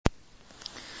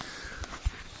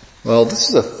Well, this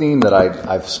is a theme that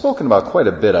I've spoken about quite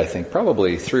a bit, I think,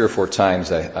 probably 3 or 4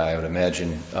 times, I would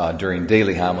imagine, during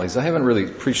daily homilies. I haven't really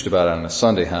preached about it on a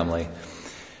Sunday homily,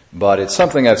 but it's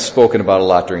something I've spoken about a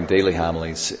lot during daily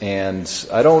homilies. And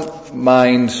I don't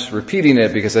mind repeating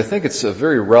it because I think it's a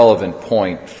very relevant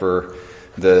point for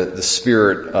the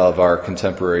spirit of our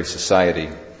contemporary society.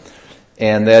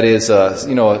 And that is,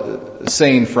 a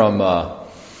saying from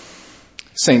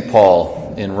St.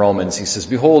 Paul in Romans. He says,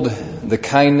 "Behold the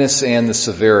kindness and the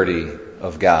severity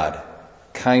of God."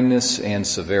 Kindness and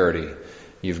severity.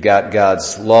 You've got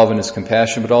God's love and His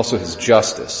compassion, but also His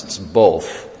justice. It's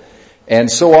both. And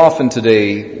so often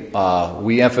today,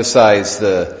 we emphasize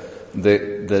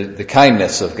the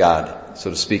kindness of God,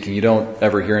 so to speak, and you don't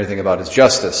ever hear anything about His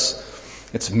justice.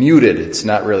 It's muted. It's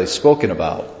not really spoken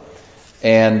about.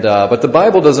 And but the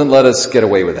Bible doesn't let us get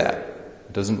away with that.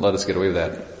 It doesn't let us get away with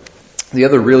that. The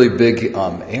other really big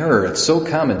error, it's so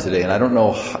common today, and I don't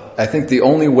know, I think the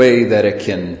only way that it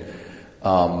can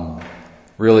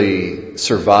really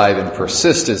survive and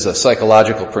persist is a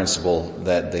psychological principle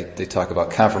that they talk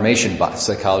about, confirmation bias.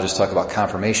 Psychologists talk about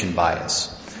confirmation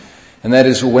bias. And that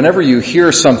is whenever you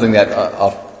hear something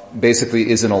that basically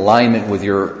is in alignment with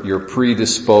your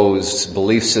predisposed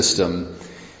belief system,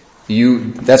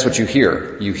 that's what you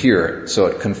hear. You hear it. So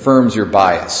it confirms your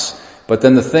bias. But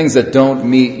then the things that don't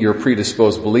meet your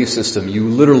predisposed belief system, you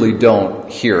literally don't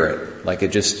hear it. Like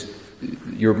it just,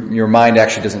 your mind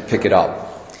actually doesn't pick it up.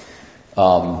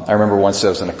 I remember once I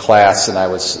was in a class and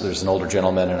there's an older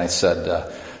gentleman and I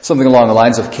said, something along the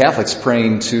lines of Catholics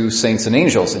praying to saints and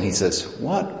angels. And he says,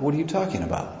 What are you talking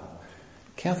about?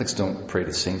 Catholics don't pray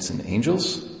to saints and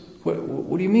angels?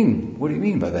 What do you mean? What do you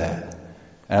mean by that?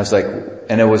 And I was like,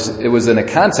 and it was in a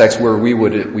context where we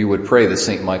would pray the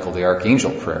Saint Michael the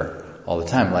Archangel prayer all the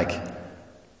time, like,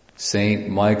 Saint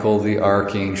Michael the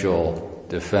Archangel,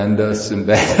 defend us in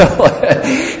battle.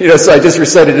 So I just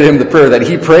recited to him the prayer that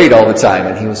he prayed all the time,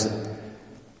 and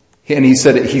he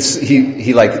said,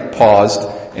 he like paused,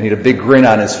 and he had a big grin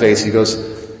on his face. He goes,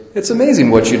 "It's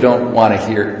amazing what you don't want to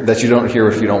hear, that you don't hear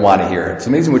if you don't want to hear it. It's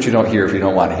amazing what you don't hear if you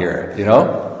don't want to hear it,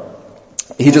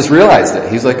 He just realized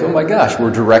it. He's like, oh my gosh,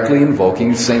 we're directly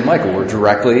invoking Saint Michael. We're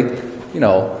directly,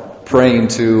 praying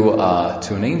to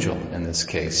an angel in this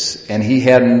case. And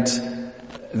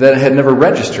that had never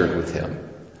registered with him.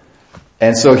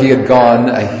 And so he had gone,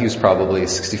 he was probably a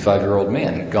 65-year-old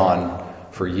man. He'd gone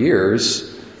for years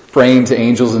praying to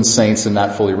angels and saints and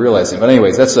not fully realizing. But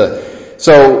anyways,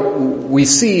 so we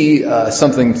see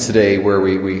something today where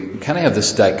we kind of have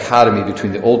this dichotomy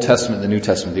between the Old Testament and the New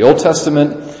Testament. The Old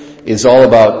Testament is all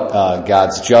about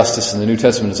God's justice, and the New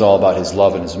Testament is all about His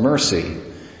love and His mercy.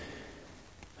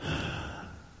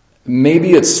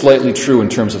 Maybe it's slightly true in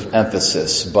terms of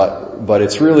emphasis, but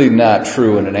it's really not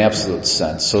true in an absolute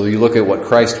sense. So you look at what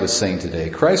Christ was saying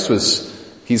today.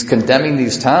 He's condemning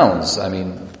these towns. I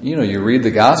mean, you read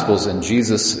the Gospels and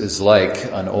Jesus is like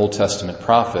an Old Testament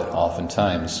prophet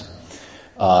oftentimes.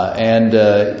 And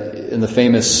in the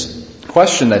famous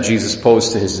question that Jesus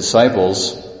posed to His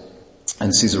disciples in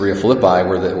Caesarea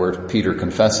Philippi, where Peter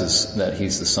confesses that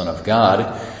he's the Son of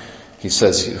God, he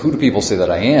says, "Who do people say that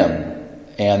I am?"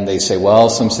 And they say, well,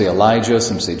 some say Elijah,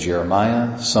 some say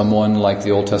Jeremiah, someone like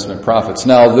the Old Testament prophets.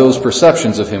 Now, those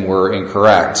perceptions of him were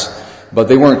incorrect, but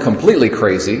they weren't completely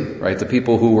crazy, right? The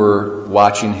people who were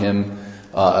watching him,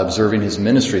 observing his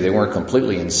ministry, they weren't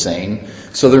completely insane.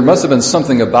 So there must have been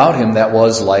something about him that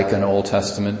was like an Old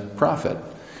Testament prophet.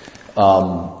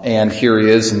 And here he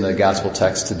is in the gospel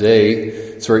text today.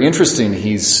 It's very interesting.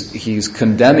 He's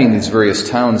condemning these various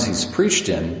towns he's preached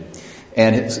in.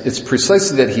 And it's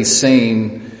precisely that he's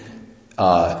saying,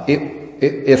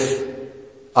 if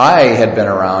I had been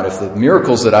around, if the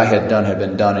miracles that I had done had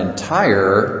been done in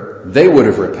Tyre, they would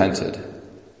have repented.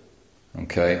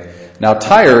 Okay? Now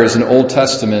Tyre is an Old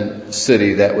Testament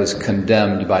city that was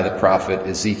condemned by the prophet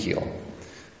Ezekiel.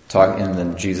 And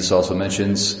then Jesus also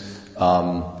mentions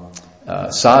Sodom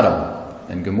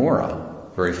and Gomorrah,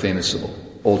 very famous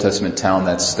Old Testament town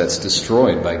that's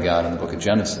destroyed by God in the book of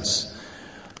Genesis.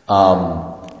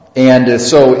 And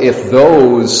so if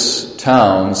those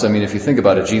towns, if you think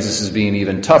about it, Jesus is being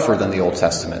even tougher than the Old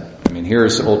Testament.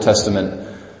 Here's Old Testament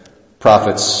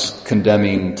prophets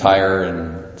condemning Tyre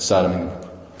and Sodom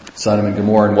and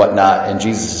Gomorrah and whatnot, and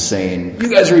Jesus is saying, you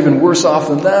guys are even worse off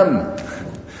than them.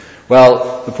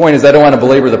 Well, the point is, I don't want to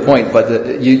belabor the point,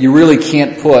 but you really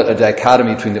can't put a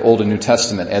dichotomy between the Old and New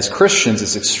Testament. As Christians,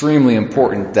 it's extremely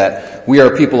important that we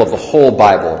are people of the whole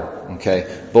Bible. Okay,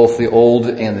 both the Old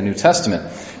and the New Testament.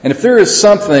 And if there is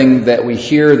something that we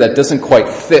hear that doesn't quite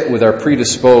fit with our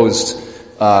predisposed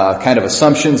kind of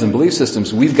assumptions and belief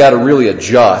systems, we've got to really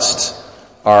adjust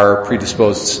our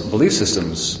predisposed belief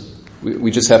systems.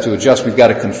 We just have to adjust. We've got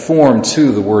to conform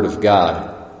to the Word of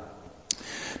God.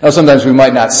 Now, sometimes we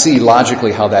might not see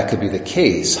logically how that could be the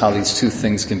case, how these two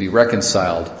things can be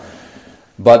reconciled.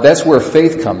 But that's where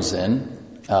faith comes in,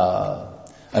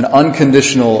 an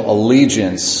unconditional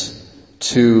allegiance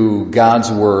to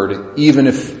God's Word, even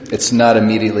if it's not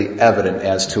immediately evident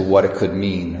as to what it could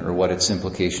mean or what its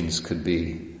implications could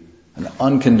be. An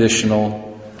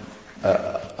unconditional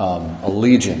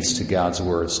allegiance to God's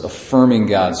words,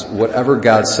 affirming whatever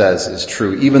God says is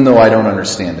true, even though I don't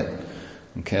understand it.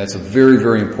 Okay, that's a very,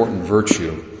 very important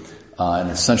virtue, an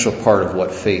essential part of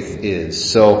what faith is.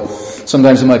 So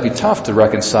sometimes it might be tough to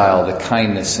reconcile the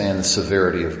kindness and the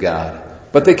severity of God.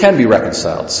 But they can be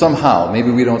reconciled somehow.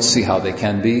 Maybe we don't see how they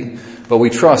can be, but we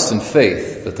trust in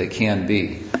faith that they can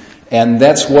be. And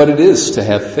that's what it is to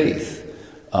have faith.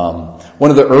 One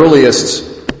of the earliest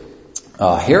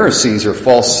heresies or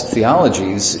false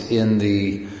theologies in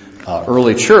the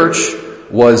early church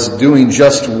was doing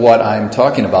just what I'm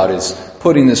talking about, is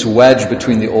putting this wedge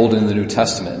between the Old and the New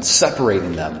Testament and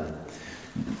separating them.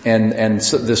 And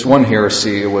so this one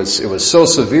heresy, it was so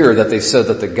severe that they said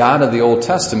that the God of the Old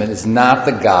Testament is not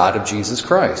the God of Jesus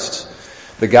Christ.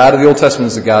 The God of the Old Testament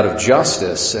is the God of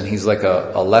justice, and he's like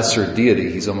a lesser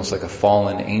deity. He's almost like a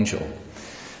fallen angel.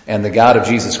 And the God of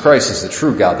Jesus Christ is the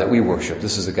true God that we worship.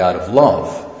 This is the God of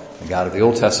love. The God of the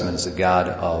Old Testament is the God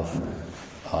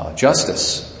of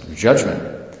justice,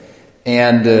 judgment.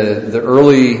 And the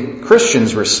early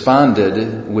Christians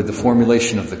responded with the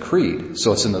formulation of the creed.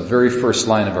 So it's in the very first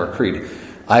line of our creed.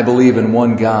 I believe in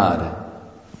one God,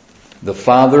 the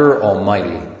Father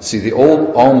Almighty. See, the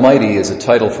Almighty is a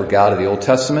title for God of the Old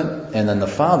Testament, and then the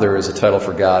Father is a title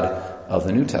for God of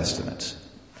the New Testament.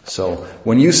 So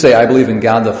when you say, I believe in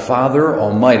God the Father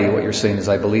Almighty, what you're saying is,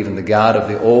 I believe in the God of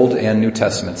the Old and New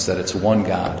Testaments, that it's one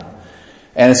God.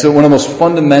 And it's one of the most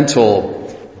fundamental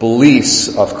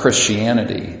beliefs of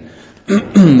Christianity.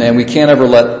 And we can't ever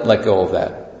let go of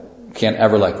that. Can't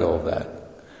ever let go of that.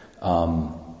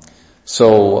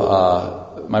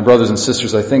 So my brothers and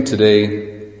sisters, I think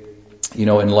today,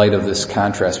 in light of this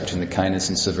contrast between the kindness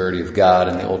and severity of God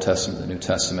in the Old Testament and the New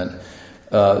Testament,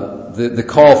 the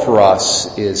call for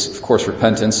us is, of course,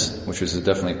 repentance, which is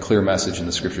definitely a clear message in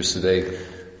the Scriptures today,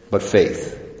 but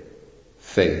faith.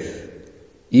 Faith.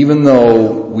 Even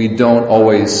though we don't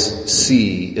always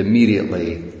see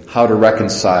immediately how to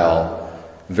reconcile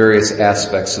various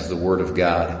aspects of the Word of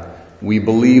God, we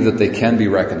believe that they can be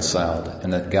reconciled,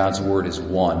 and that God's Word is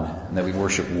one, and that we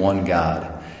worship one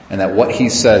God, and that what He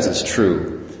says is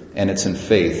true, and it's in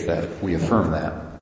faith that we affirm that.